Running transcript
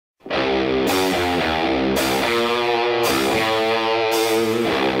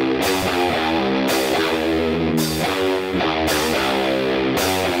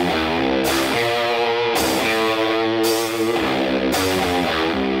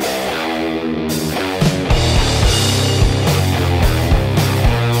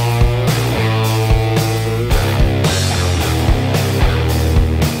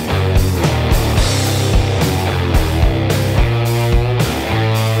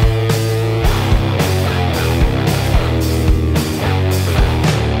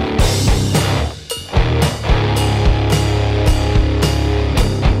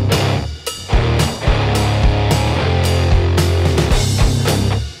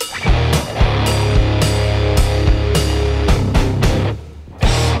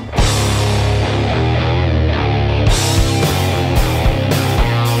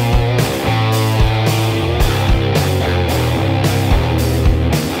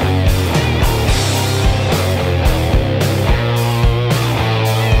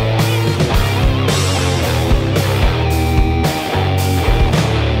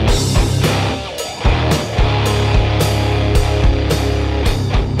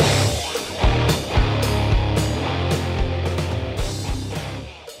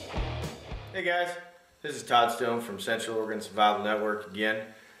This is Todd Stone from Central Oregon Survival Network again.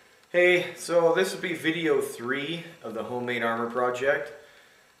 Hey, so this will be video 3 of the homemade armor project.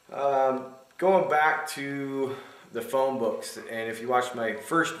 Going back to the phone books, and if you watched my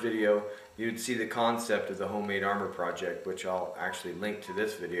first video, you'd see the concept of the homemade armor project, which I'll actually link to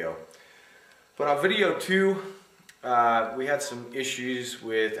this video. But on video 2, we had some issues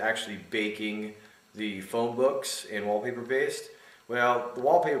with actually baking the phone books in wallpaper paste. Well, the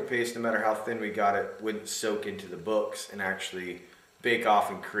wallpaper paste, no matter how thin we got it, wouldn't soak into the books and actually bake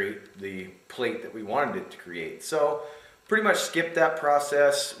off and create the plate that we wanted it to create. So pretty much skipped that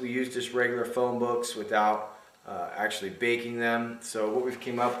process. We used just regular phone books without actually baking them. So what we've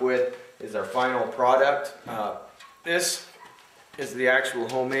came up with is our final product. This is the actual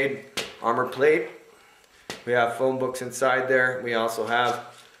homemade armor plate. We have phone books inside there. We also have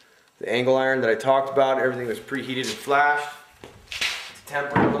the angle iron that I talked about. Everything was preheated and flashed.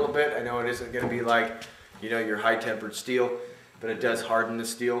 Tempered a little bit. I know it isn't going to be like, you know, your high tempered steel, but it does harden the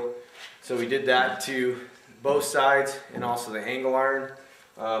steel. So we did that to both sides and also the angle iron.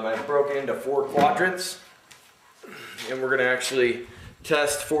 I broke it into 4 quadrants, and we're going to actually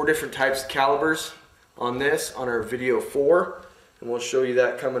test 4 different types of calibers on this on our video 4, and we'll show you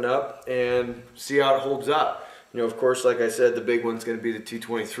that coming up and see how it holds up. You know, of course, like I said, the big one's going to be the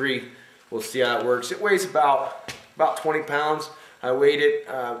 223. We'll see how it works. It weighs about 20 pounds. I weighed it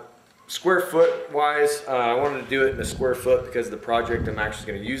square foot wise. I wanted to do it in a square foot because of the project I'm actually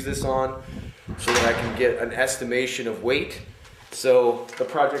going to use this on, so that I can get an estimation of weight. So the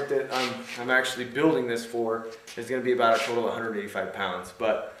project that I'm actually building this for is going to be about a total of 185 pounds.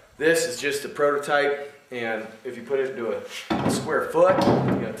 But this is just a prototype, and if you put it into a square foot,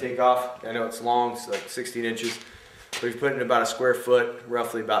 you know, take off, I know it's long, it's like 16 inches, but if you put it in about a square foot,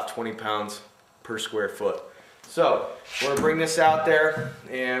 roughly about 20 pounds per square foot. So we're going to bring this out there,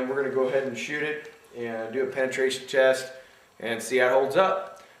 and we're going to go ahead and shoot it and do a penetration test and see how it holds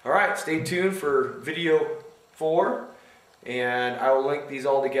up. Alright, stay tuned for video 4, and I will link these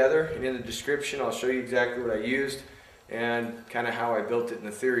all together, and in the description I'll show you exactly what I used and kind of how I built it and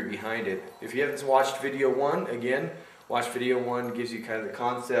the theory behind it. If you haven't watched video 1, again, watch video 1. It gives you kind of the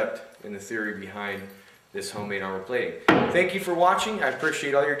concept and the theory behind this homemade armor plating. Thank you for watching. I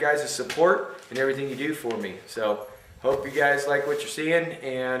appreciate all your guys' support and everything you do for me. So hope you guys like what you're seeing,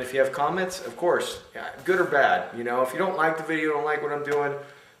 and if you have comments, of course, good or bad, you know, if you don't like the video, don't like what I'm doing,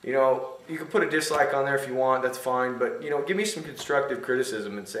 you know, you can put a dislike on there if you want, that's fine, but, you know, give me some constructive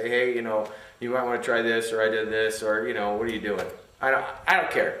criticism and say, hey, you know, you might want to try this, or I did this, or, you know, what are you doing? I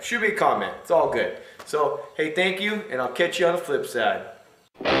don't care. Shoot me a comment. It's all good. So, hey, thank you, and I'll catch you on the flip side.